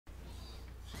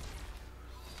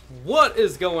What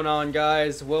is going on,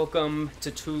 guys? Welcome to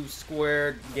Two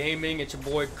Squared Gaming. It's your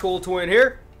boy Kool-Twin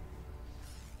here.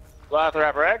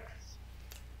 VelocirapperX.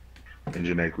 And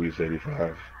Janae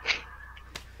 85.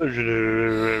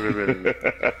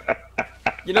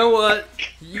 You know what?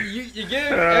 You give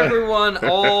everyone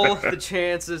all the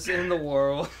chances in the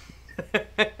world.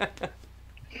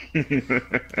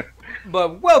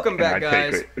 But welcome back,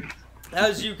 guys.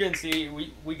 As you can see,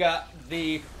 we got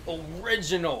the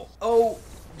original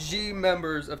OG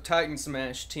members of Titan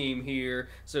Smash Team here.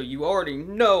 So you already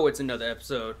know it's another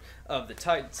episode of the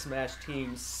Titan Smash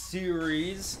Team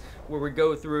series where we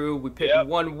go through, we pick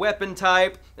one weapon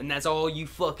type, and that's all you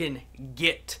fucking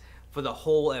get for the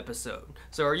whole episode.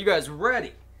 So are you guys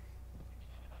ready?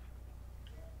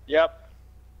 Yep.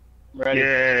 Ready.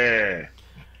 Yeah.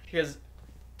 Because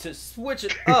to switch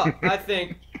it up, I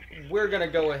think we're going to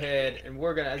go ahead and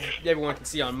we're going to, as everyone can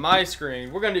see on my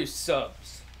screen, we're going to do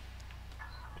subs.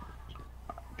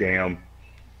 Damn. I'm going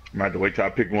to have to wait till I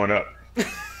pick one up.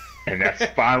 And that's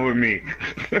fine with me.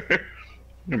 I'm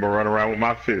going to run around with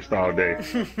my fist all day.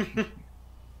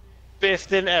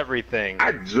 Fist in everything.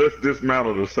 I just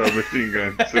dismantled a submachine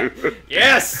gun, too.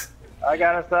 Yes! I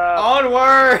got a sub.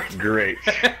 Onward! Great.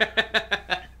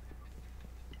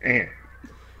 And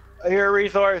Here, a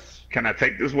resource. can I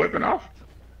take this weapon off?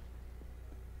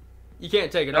 You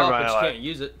can't take it Never off, mind, but you I can't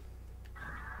use it.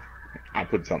 I'll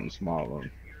put something small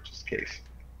on, just in case.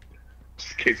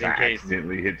 Just in case In I case.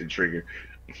 accidentally hit the trigger.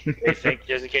 They think,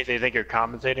 just in case they think you're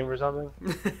compensating for something.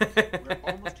 We're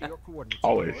almost to your coordinates.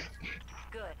 Always.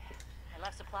 Good. I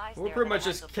left supplies We're there, pretty but I much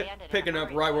have just to abandon it picking in a up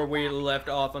hurry right to where go we back. left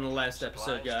off on the last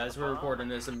episode, guys. We're recording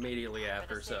this immediately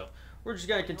after, so we're just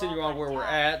going to continue on where we're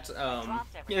at.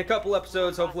 In a couple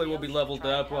episodes, hopefully we'll be leveled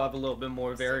up. We'll have a little bit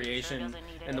more variation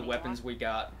in the weapons we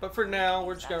got. But for now,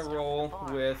 we're just going to roll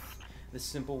with the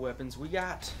simple weapons we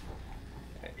got.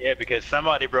 Yeah, because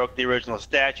somebody broke the original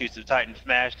statutes of Titan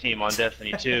Smash Team on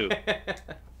Destiny 2.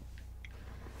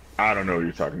 I don't know what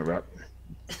you're talking about.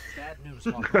 Bad news,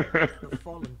 Walker. The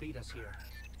Fallen beat us here.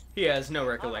 He has no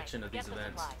recollection of these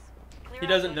events. He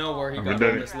doesn't know where he got all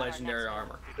this legendary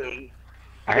armor.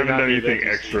 I haven't done anything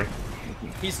extra.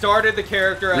 He started the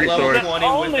character at level Resource. 20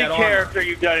 with Only that armor. character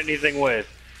you've done anything with.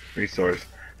 Resource.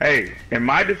 Hey, in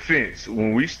my defense,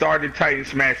 when we started Titan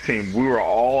Smash Team, we were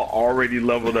all already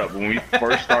leveled up when we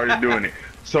first started doing it.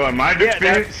 So in my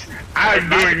defense, I'm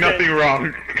doing nothing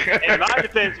wrong. In my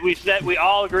defense, we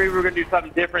all agreed we were going to do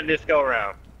something different this go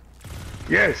around.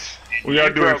 Yes, we are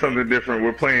doing something different.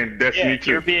 We're playing Destiny Yeah,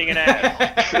 2. you're being an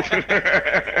ass.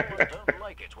 Don't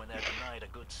like it when they're denied a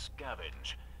good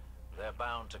scavenge. They're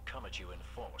bound to come at you in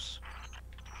force.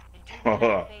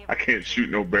 I can't shoot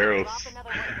no barrels.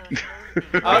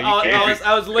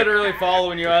 I was literally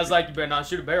following you. I was like, you better not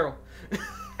shoot a barrel.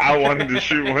 I wanted to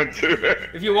shoot one too.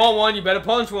 If you want one, you better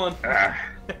punch one.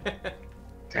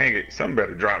 Dang it, something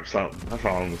better drop something. That's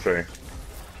all I'm gonna say.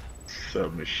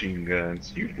 Submachine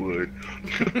guns, you would.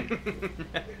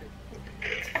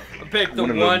 I picked the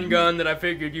one gun that I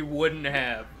figured you wouldn't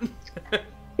have.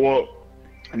 Well,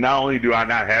 not only do I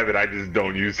not have it, I just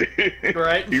don't use it.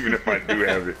 Right? Even if I do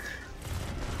have it.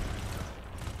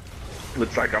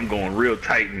 Looks like I'm going real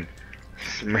Titan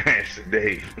Smash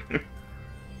today.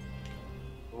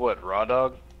 What, raw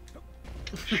dog?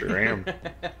 Sure am.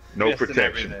 No Fist and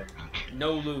protection. everything.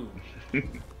 No lube.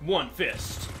 One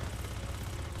fist.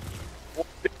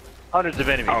 Hundreds of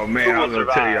enemies. Oh man, Who I will was gonna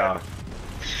tell survive? y'all.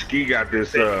 Ski got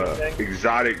this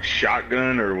exotic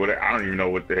shotgun or whatever. I don't even know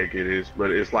what the heck it is,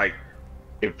 but it's like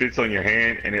it fits on your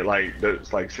hand and it like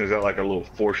does like sends out like a little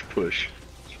force push.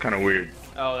 It's kind of weird.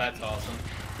 Oh, that's awesome.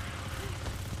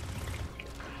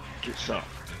 Get some.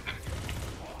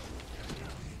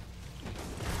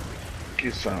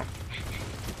 Get some.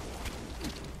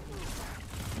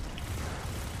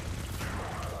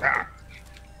 Ah.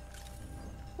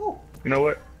 You know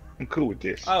what? I'm cool with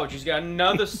this. Oh, she's got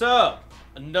another sub.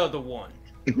 Another one.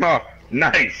 Oh,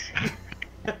 nice.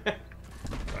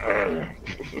 I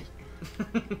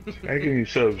give you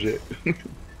subs yet.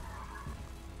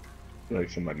 Like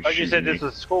somebody. Like you said, shooting this me.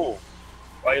 was school.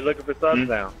 Why are you looking for subs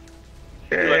now?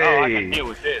 Hey, You're like, oh, I can deal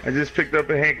with this. I just picked up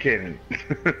a hand cannon.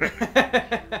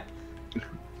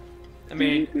 I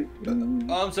mean,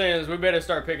 all I'm saying is we better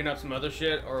start picking up some other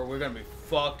shit or we're gonna be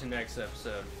fucked next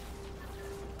episode.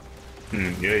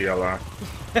 Yeah, y'all are.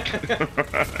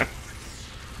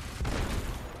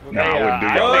 We're No, I gonna- wouldn't do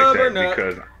y'all like Rubber that nut.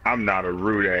 because I'm not a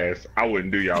rude ass. I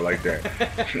wouldn't do y'all like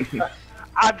that.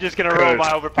 I'm just gonna roll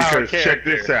my overpowered because character.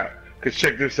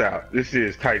 check this out. This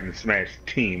is Titan Smash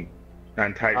Team,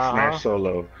 not Titan Smash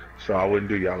Solo. So I wouldn't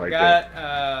do y'all like that.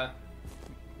 Got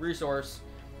resource.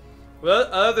 Well,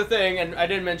 other thing, and I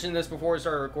didn't mention this before we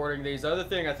started recording these. The other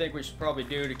thing I think we should probably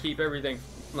do to keep everything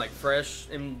like fresh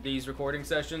in these recording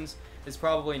sessions is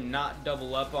probably not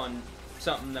double up on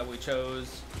something that we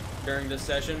chose during this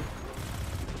session.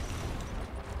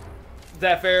 Is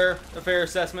that fair? A fair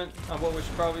assessment of what we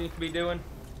should probably be doing?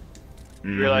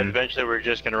 You realize eventually we're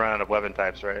just gonna run out of weapon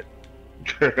types, right?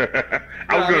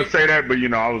 I was gonna say that, but you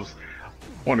know, I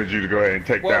wanted you to go ahead and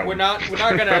take that we're one. not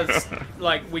gonna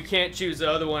like we can't choose the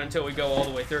other one until we go all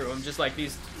the way through them. Just like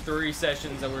these 3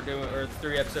 sessions that we're doing, or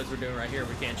 3 episodes we're doing right here,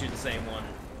 we can't choose the same one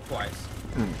twice.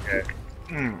 Okay.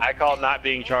 I call it not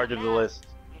being in charge of the list.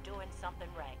 You're doing something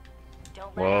right.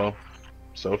 Don't let Well,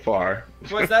 so far,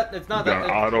 What's that? It's not done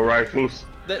that. auto rifles.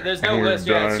 There's no and list.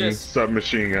 we've Yeah, it's done just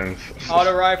submachine guns.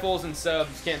 auto rifles and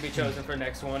subs can't be chosen for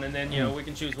next one, and then you know we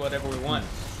can choose whatever we want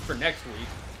for next week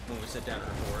when we sit down and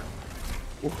record.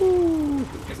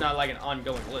 Woohoo! It's not like an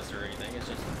ongoing list or anything. It's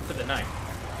just for the night.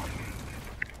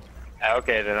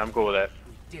 Okay, then I'm cool with that.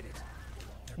 We did it.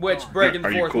 Which breaking the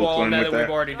Are you 4th cool, wall Twin, now with that we've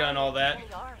that? already done all that.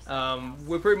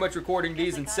 We're pretty much recording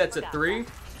these in sets of 3.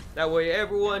 That way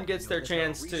everyone gets their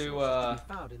chance to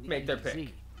make their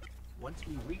pick. Once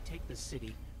we retake the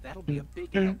city, that'll be a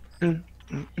big help.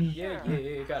 Yeah,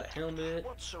 got a helmet.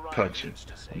 What Soraya Punching, needs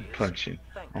to say I'm is, punching,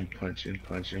 "Thank I'm you. punching,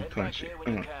 punching, Head back punching, here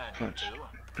when you can, punch. you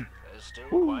two. There's still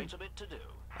quite a bit to do."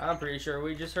 I'm pretty sure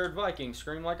we just heard Viking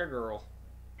scream like a girl.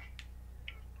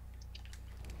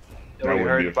 That we wouldn't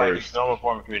heard be a by first. normal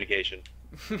form of communication.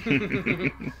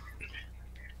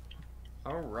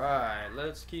 Alright,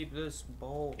 let's keep this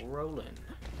ball rolling.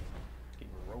 Keep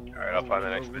it rolling. Alright, I'll find the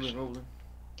next mission. rolling.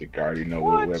 I think I already know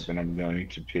what weapon I'm going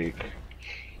to pick.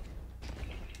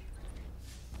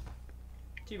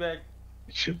 Teabag.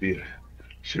 It should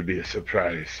be a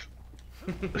surprise.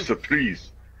 A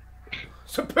surprise.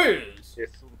 Surprise!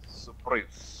 It's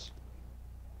surprise.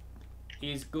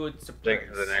 He's good Take surprise. it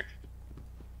to the next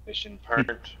mission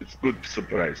part. It's good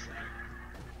surprise.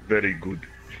 Very good.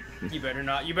 You better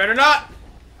not. You better not!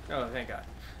 Oh, thank God.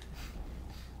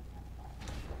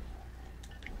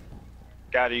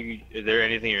 God, is there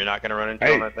anything you're not gonna run into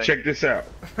Hey, on that thing? check this out.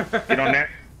 Get on that.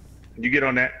 You get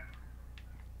on that.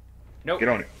 Nope. Get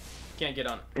on it. Can't get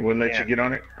on it. Wouldn't let Yeah. you get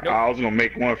on it. Nope. I was gonna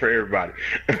make one for everybody.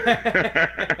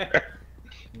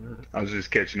 I was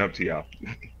just catching up to y'all.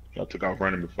 Y'all took off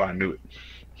running before I knew it.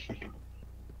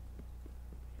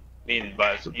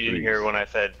 But you didn't hear when I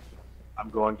said I'm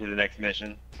going to the next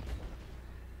mission.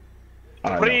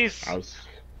 I know. Please. I was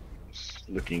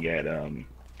looking at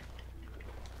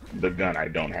the gun I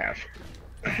don't have.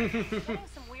 Getting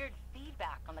some weird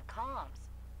feedback on the comms.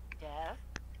 Dev,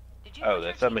 did you Oh, put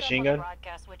your that's a teeth machine up on the gun?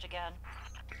 broadcast switch again?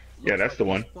 Yeah, that's the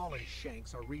one. These fallen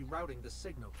shanks are rerouting the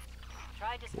signal.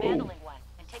 Try dismantling one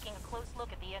and taking a close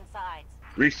look at the insides.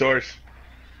 Resource.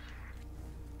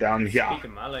 Down here.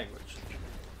 Speaking my language.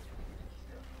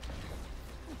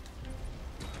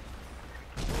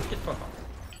 Get the fuck off.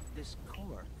 This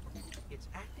core, it's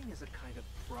acting as a kind of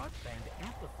broadband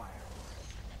amplifier.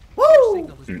 Woo! Your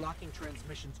signal is blocking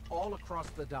transmissions all across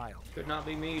the dial. Could not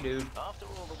be me, dude. After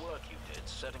all the work you did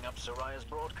setting up Soraya's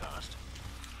broadcast,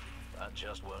 that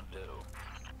just won't do.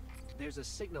 There's a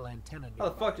signal antenna nearby. How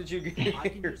the fuck did you get I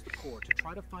can here? use the core to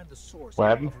try to find the source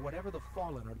What of happened? whatever the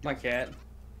fallen are doing. My cat.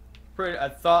 I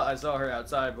thought I saw her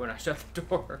outside when I shut the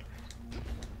door.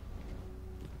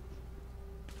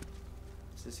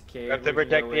 Is this a cave? Have to we can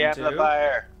protect go the into?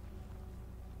 amplifier.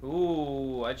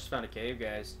 Ooh, I just found a cave,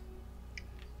 guys.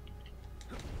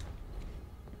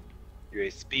 You're a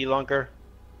spelunker.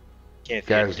 Can't see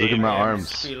Guys, your look at my damn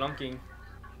arms. Spelunking.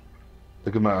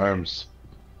 Look at my arms.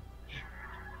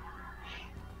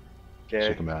 Okay.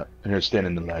 Check them out. And they're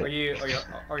standing in the Are light. you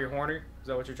horny? Is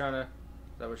that what you're trying to? Is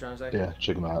that what you're trying to say? Yeah,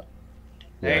 check them out.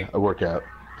 Yeah, Hey. I work out.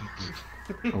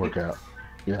 I work out.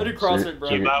 Yeah, I do CrossFit, see it? bro.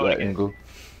 Check it Keep out that again. angle.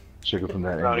 Check it from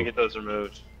that Trying to angle. get those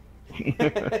removed.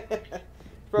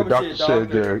 Probably doctor see a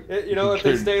said doctor. You know, if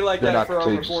they stay like they're that not for over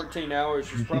contagious. 14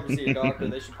 hours, you should probably see a doctor.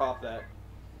 They should pop that.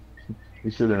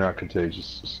 He said they're not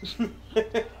contagious.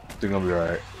 They're gonna be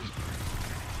alright.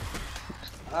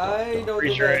 I don't Pretty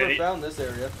think sure I ever any- found this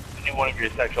area. Any one of your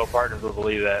sexual partners will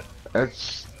believe that.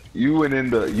 That's you went in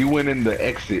the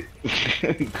exit,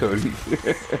 Cody.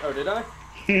 Oh, did I?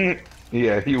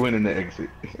 Yeah, you went in the exit.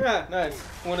 Yeah, nice.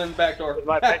 One in the back door.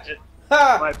 My pension,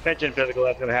 Ha! my pension physical,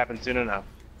 that's gonna happen soon enough.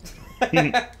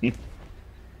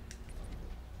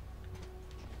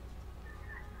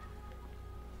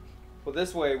 Well,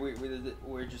 this way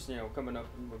we're just coming up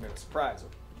and we're gonna surprise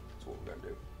them. That's what we're gonna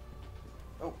do.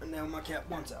 Oh, and now my cat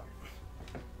wants out.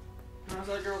 How's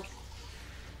that, girl?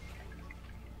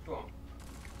 Come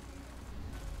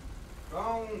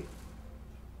on.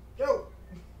 Go.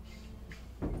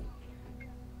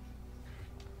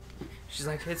 She's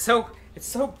like, it's so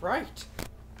bright.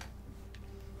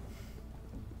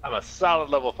 I'm a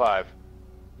solid level 5.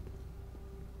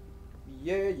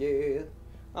 Yeah.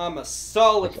 I'm a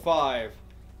solid 5.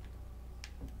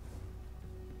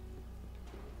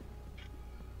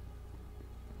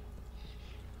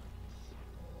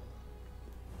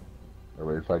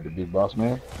 Ready to fight the big boss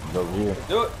man? He's over here.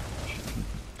 Do it.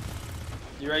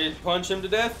 You ready to punch him to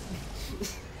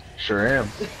death? Sure am.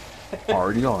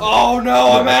 Already on. Oh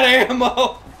no, I'm out of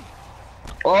ammo.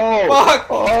 Oh! Fuck!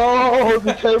 Oh,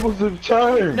 the tables have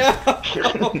turned.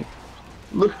 No.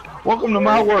 Look, welcome to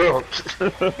my world.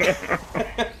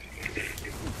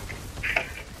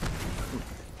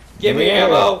 Give me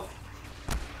ammo.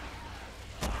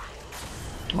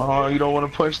 Oh, you don't want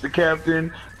to punch the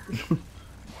captain?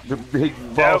 The big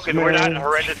No, boss because man. we're not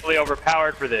horrendously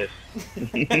overpowered for this.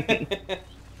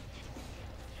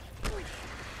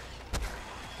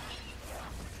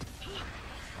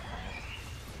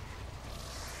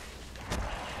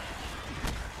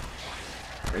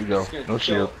 There you go. Just gonna No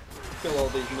shield. Kill all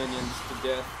these minions to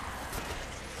death.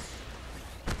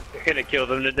 You're gonna kill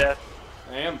them to death.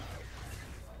 I am.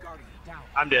 Guardian down.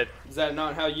 I'm dead. Is that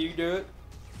not how you do it?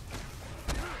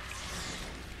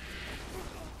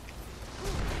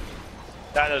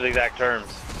 Not those exact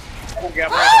terms.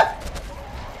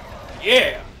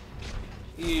 Yeah.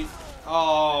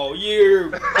 Oh,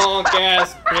 you punk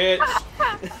ass bitch.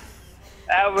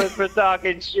 That was for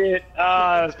talking shit. Oh,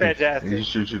 that was He fantastic.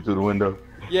 shoots you through the window.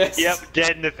 Yes. Yep,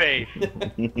 dead in the face.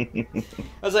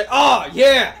 I was like, oh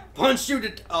yeah, punch you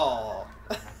to. Oh.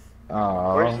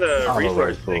 Where's the auto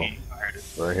resource rifle? thingy?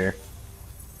 Right here.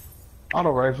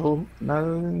 Auto rifle.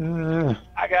 No.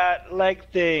 I got leg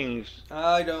things.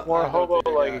 I don't. More I don't hobo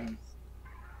figure it out. leggings.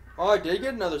 Oh, I did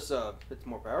get another sub. It's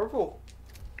more powerful.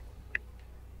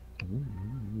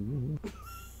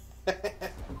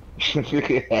 Check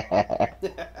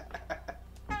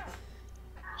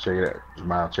it out.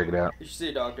 Jamal, check it out. You should see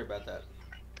a doctor about that.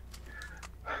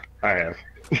 I have.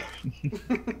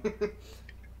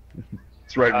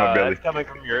 It's right in my belly. That's coming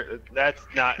from your. That's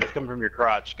not. It's coming from your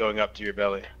crotch, going up to your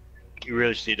belly. You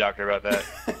really should see a doctor about that.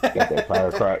 Got that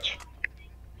fire crotch.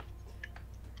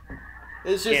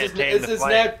 It's just Can't his, tame the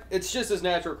flame. it's just his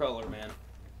natural color,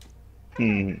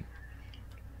 man.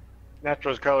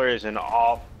 Natural's color is an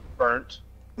off burnt.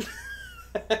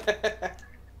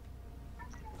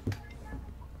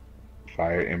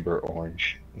 Fire ember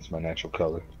orange. That's my natural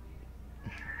color.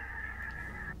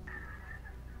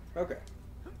 Okay.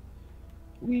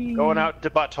 Going out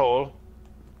the butthole.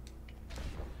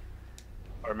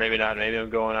 Or maybe not. Maybe I'm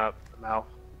going out the mouth.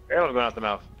 Yeah, I'm going out the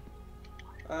mouth.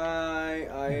 I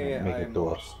Make a am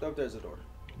door. lost. Oh, there's a door.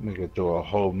 We could throw a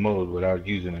whole mode without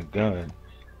using a gun.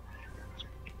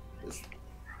 Is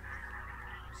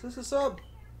this a sub?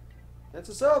 That's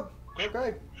a sub.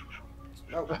 Okay.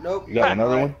 Nope. You got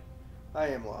another one? I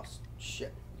am lost.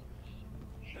 Shit.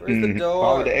 Where's the door?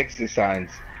 Follow the exit signs.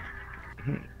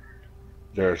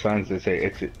 There are signs that say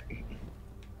exit.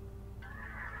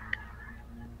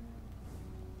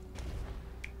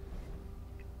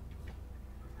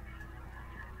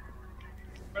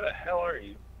 Where the hell are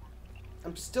you?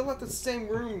 I'm still at the same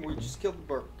room we just killed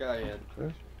the guy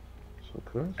in. So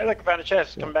good. Hey, look, I found a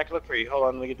chest. Come back and look for you. Hold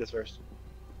on, let me get this first.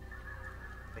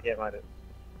 I can't find it.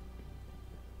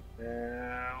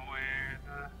 Where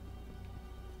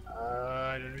the...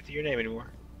 I don't know your name anymore.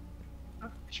 Oh,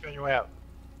 you should be on your way out.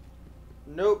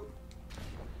 Nope.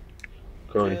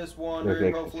 Cody, Just wandering. there's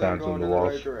exit Hopefully I'm signs on going the in the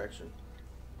walls. right direction.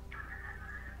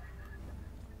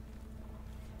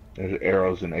 There's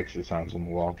arrows and exit signs on the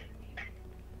wall.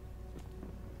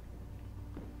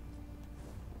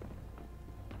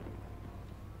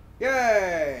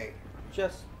 Yay!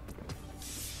 Just.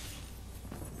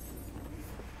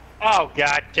 Oh,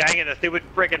 god dang it, the stupid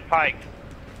friggin' pike.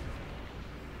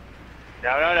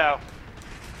 No.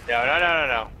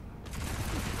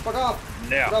 Fuck off! No.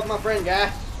 Get off my friend,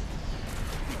 guy.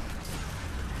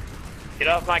 Get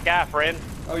off my guy, friend.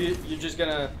 Oh, you're just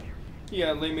gonna. You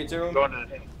gonna lead me to him? Going to the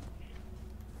thing.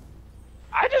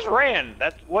 I just ran.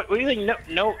 That's what do you think?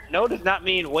 No does not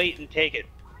mean wait and take it.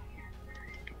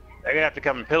 They're gonna have to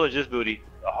come and pillage this booty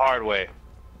the hard way.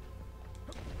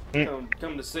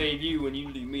 Come to save you when you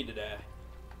leave me to die.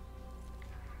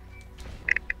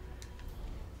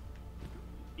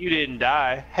 You didn't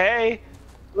die. Hey,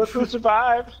 look who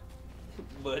survived.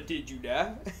 But did you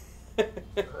die? I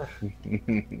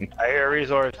hear a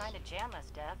resource. Trying to jam us,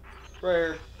 Dev.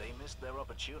 Prayer. They missed their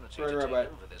opportunity Right, to right, take right.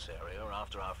 over this area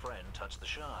after our friend touched the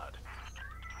shard.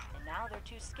 And now they're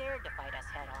too scared to fight us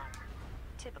head on.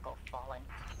 Typical Fallen.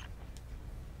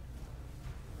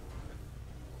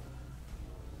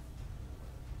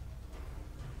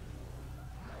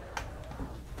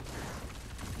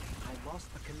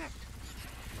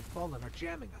 Fallen are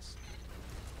jamming us.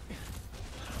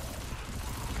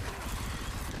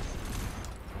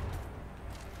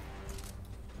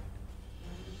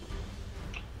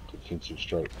 Defensive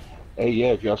strike. Hey, yeah,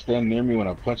 if y'all stand near me when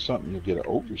I punch something, you'll get an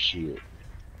overshield.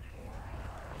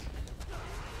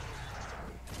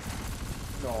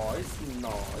 Nice,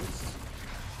 nice.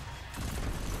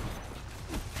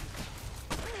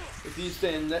 If you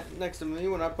stand next to me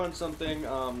when I punch something,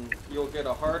 you'll get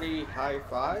a hearty high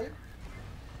five.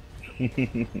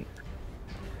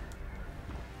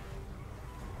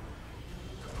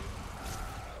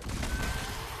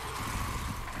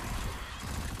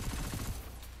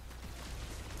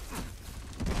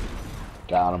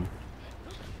 Got him.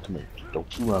 Come here.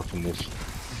 Don't you run from this.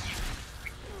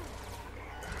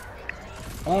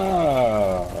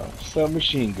 Ah,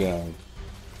 submachine gun.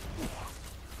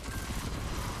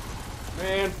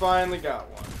 Man, finally got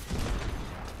one.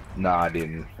 Nah, I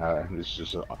didn't. It's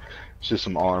just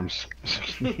some arms.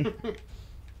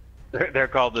 They're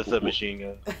called the submachine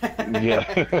gun.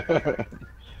 Yeah.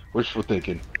 Wishful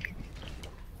thinking.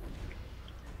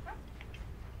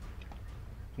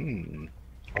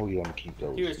 Oh yeah, I'm gonna keep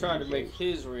those. He was trying to make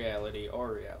his reality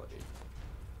our reality.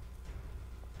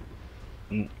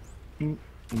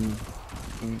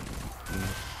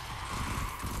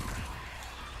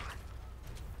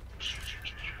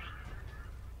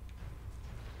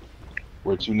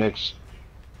 Where to next?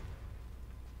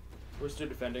 We're still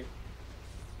defending.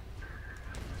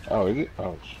 Oh, is it?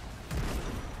 Oh.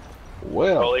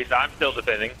 Well, Well. at least I'm still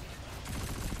defending.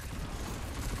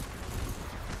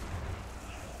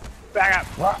 Back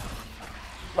up!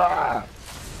 Ah.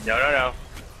 No, no, no.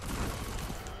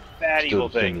 Bad Still evil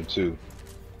thing. defending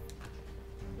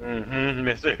too.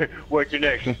 Mister. What's your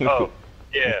next? Oh,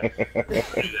 yeah. Do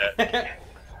that.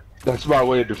 That's my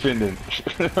way of defending.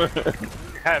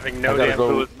 Having no I gotta damn go.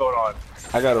 clue what's going on.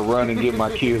 I gotta run and get my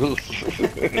kills.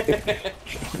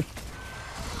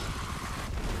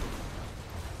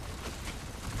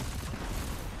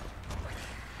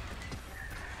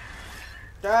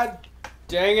 God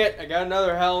dang it, I got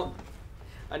another helmet.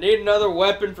 I need another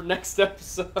weapon for next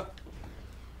episode.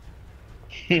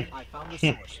 I found the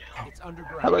source. It's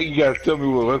underground. How about you guys tell me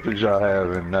what weapons y'all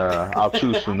have, and I'll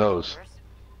choose from those.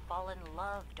 Fallen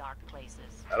love dark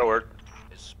places. That'll work.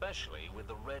 Especially with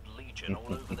the Red Legion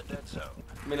all over the dead zone.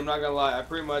 I mean, I'm not gonna lie, I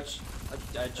pretty much,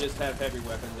 I just have heavy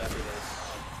weapons after this.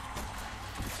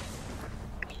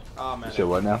 Oh man. You said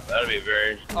what now? That'll be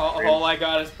very. All I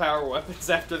got is power weapons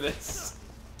after this.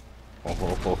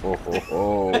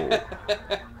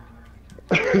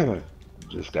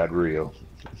 Just got real.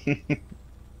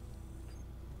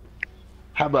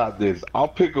 How about this? I'll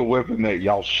pick a weapon that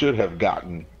y'all should have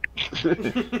gotten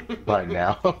by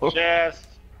now. Just.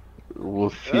 We'll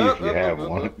see if you have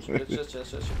one. Yes.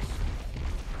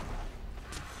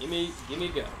 Give me a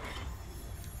gun.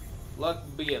 Luck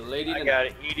be a lady I tonight. got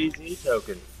an EDZ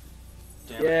token.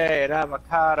 Damn it. Yay, an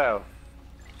avocado.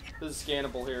 This is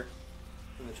scannable here.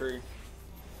 In the tree.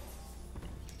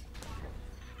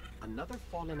 Another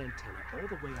fallen antenna all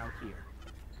the way out here.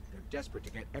 They're desperate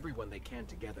to get everyone they can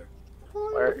together.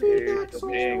 Where is the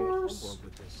big? On board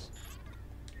with this.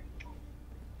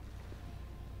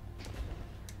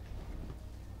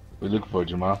 What are you looking for,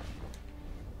 Jamal?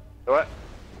 What?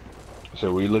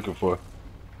 So what are you looking for?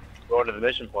 Going to the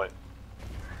mission point.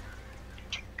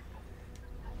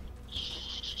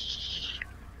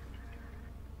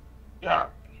 Yeah.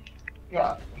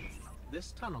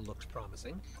 This tunnel looks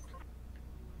promising.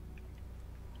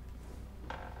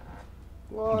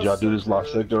 Did y'all do this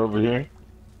lost sector over here?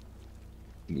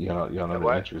 Y'all know the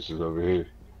What? entrance is over here.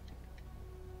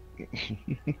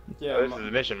 Yeah, Oh, this is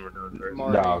the mission we're doing first.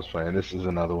 Marty. No, I was playing. This is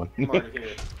another one. I'm already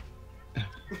here.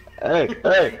 Hey!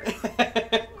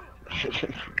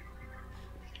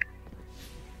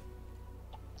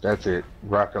 That's it.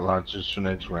 Rocket launchers for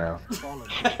next round. Fallen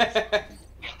soldiers.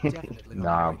 Definitely not Nah, the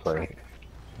I'm right playing. track.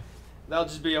 That'll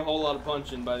just be a whole lot of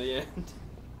punching by the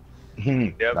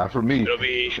end. Yep. Not for me. It'll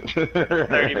be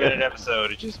 30-minute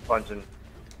episode of just punching.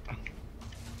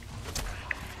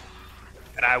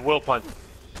 And I will punch.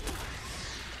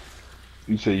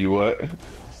 You say you what?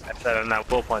 I said I'm not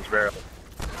will punch barrel.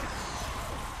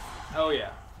 Oh yeah,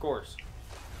 of course.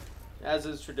 As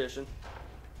is tradition.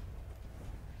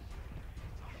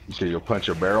 You say you'll punch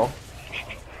a barrel?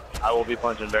 I will be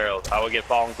punching barrels. I will get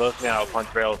fallen close to me and I will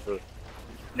punch barrels to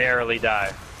narrowly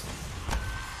die.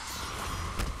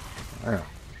 Yeah.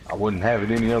 I wouldn't have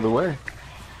it any other way.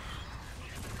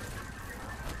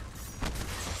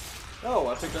 Oh,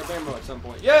 I picked up ammo at some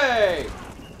point. Yay!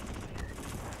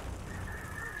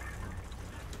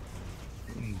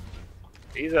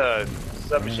 These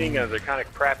submachine guns are kind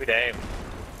of crappy to aim.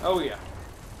 Oh yeah.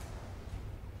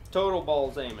 Total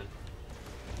balls aiming.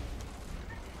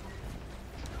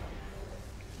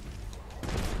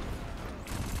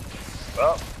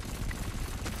 Well,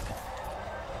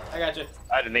 I got you.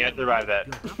 I didn't think I'd survive that.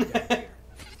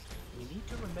 We need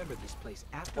to remember this place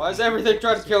after. Why does everything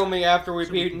try to kill me after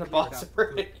we've beaten the boss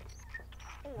already?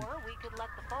 Or we could let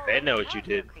the fallen They know what you have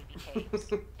their did. creepy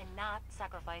caves and not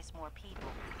sacrifice more people.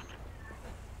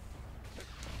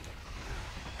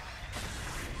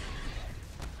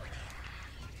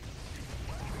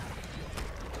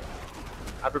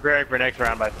 I'm preparing for next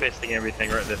round by fisting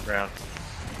everything right this round.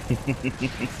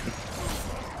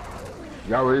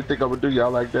 Y'all really think I would do y'all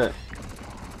like that?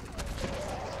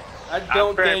 I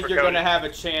don't preparing think for you're Cody. gonna have a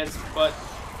chance but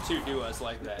to do us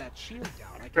like With that. that shield down,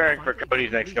 I can Preparing for finally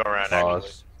Cody's next go around,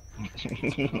 Pause.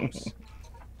 actually. Close.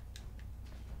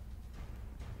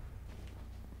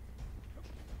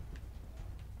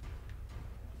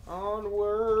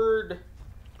 Onward.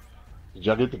 Did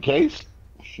y'all get the case?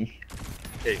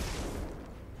 Hey,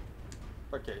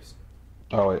 What case?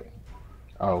 Oh wait.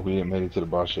 Oh, we didn't make it to the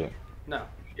boss yet. No.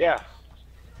 yeah.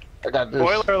 I got this.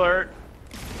 Spoiler alert.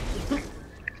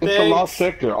 It's a lost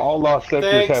sector. All lost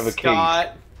sectors Thanks, have a case.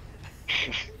 Scott.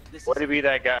 This What is to be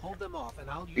that guy hold them off and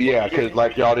I'll use Yeah, cause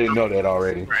like y'all didn't know that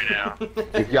already. right now?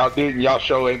 If y'all didn't, y'all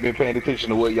sure ain't been paying attention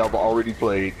to what y'all have already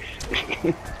played.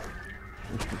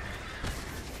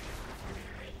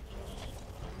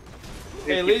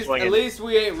 Hey, at least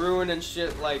we ain't ruining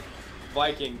shit like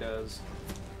Viking does.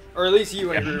 Or at least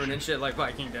you ain't ruining shit like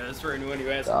Viking does, for anyone who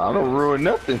has. I don't ruin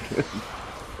nothing.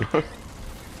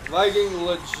 Viking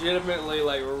legitimately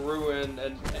like ruined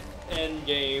an end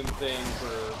game thing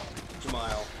for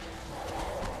Jamail.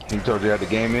 He told you how the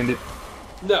game ended?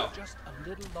 No, just a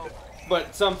little longer.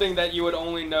 but something that you would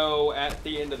only know at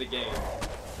the end of the game.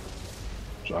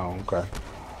 Oh, okay.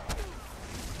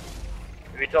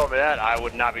 If you told me that, I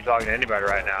would not be talking to anybody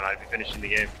right now, and I'd be finishing the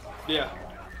game. Yeah.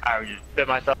 I would just fit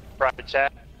myself in private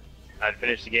chat. I'd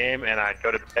finish the game, and I'd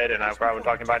go to bed, and I probably wouldn't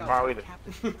talk about it tomorrow either.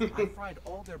 I fried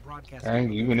all their broadcast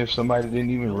Dang, even if somebody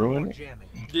didn't even ruin it?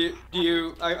 Do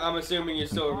you? I'm assuming you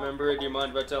still remember it. Do you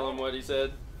mind if I tell him what he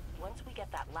said? Once we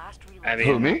get that last relay, I mean,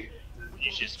 Who, me?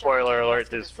 You should spoiler alert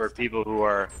this for people who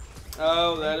are.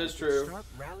 Oh, that is true.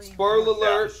 Spoiler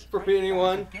alert for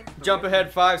anyone. Jump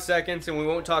ahead 5 seconds, and we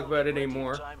won't talk about it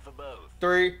anymore. Time for both.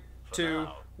 3, For 2,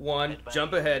 now, 1. head back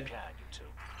Jump to ahead. the can, you two.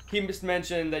 He just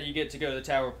mentioned that you get to go to the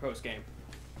tower post game.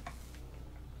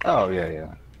 Oh, yeah,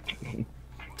 yeah.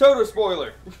 Total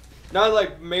spoiler. Not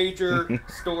like major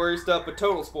story stuff, but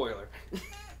total spoiler.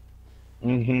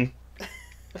 Mm-hmm.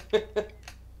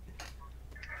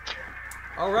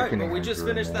 Alright, You can but we even just do it,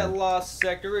 finished that man. lost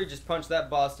sector. We just punched that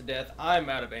boss to death. I'm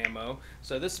out of ammo.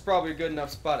 So this is probably a good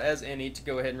enough spot as any to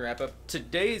go ahead and wrap up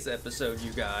today's episode,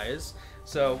 you guys.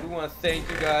 So we want to thank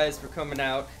you guys for coming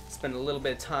out, spend a little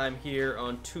bit of time here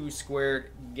on 2 Squared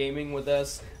Gaming with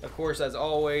us. Of course, as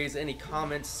always, any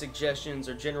comments, suggestions,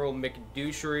 or general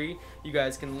McDouchery, you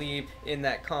guys can leave in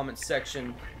that comment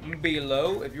section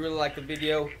below. If you really like the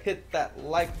video, hit that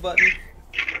like button.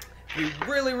 If you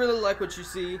really, really like what you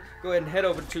see, go ahead and head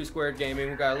over to 2 Squared Gaming.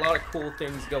 We've got a lot of cool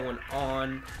things going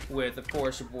on with, of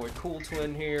course, your boy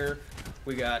Kool-Twin here.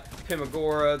 We got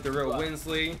Pimagora, the real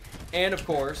Winsley, and, of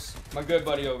course, my good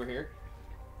buddy over here.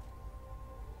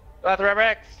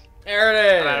 VelocirapperX. There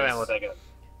it I'm out of ammo, is. take it.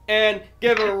 And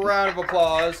give a round of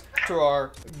applause to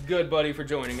our good buddy for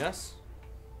joining us.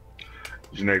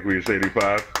 Janae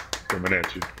 85 coming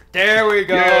at you. There we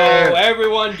go. Yeah.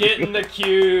 Everyone getting the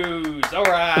cues. All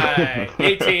right.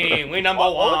 18. We number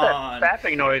What was one. that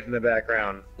fapping noise in the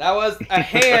background? That was a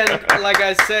hand, like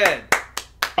I said.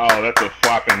 Oh, that's a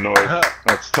flopping noise.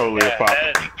 That's totally a flop.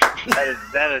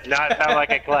 That does not sound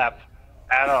like a clap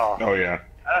at all. Oh yeah.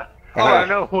 I don't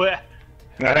know what.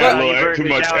 That had a you little burned too me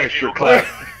much down, extra you clap.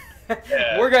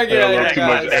 We're going to get Had a out little of too here,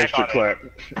 much guys. extra clap.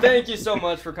 Thank you so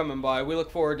much for coming by. We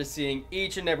look forward to seeing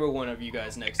each and every one of you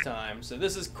guys next time. So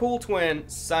this is Kool-Twin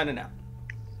signing out.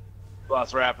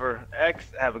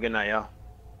 VelocirapperX. Have a good night, y'all.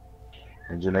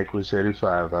 And Janae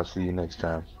 85, I'll see you next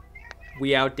time.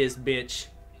 We out this bitch.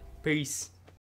 Peace.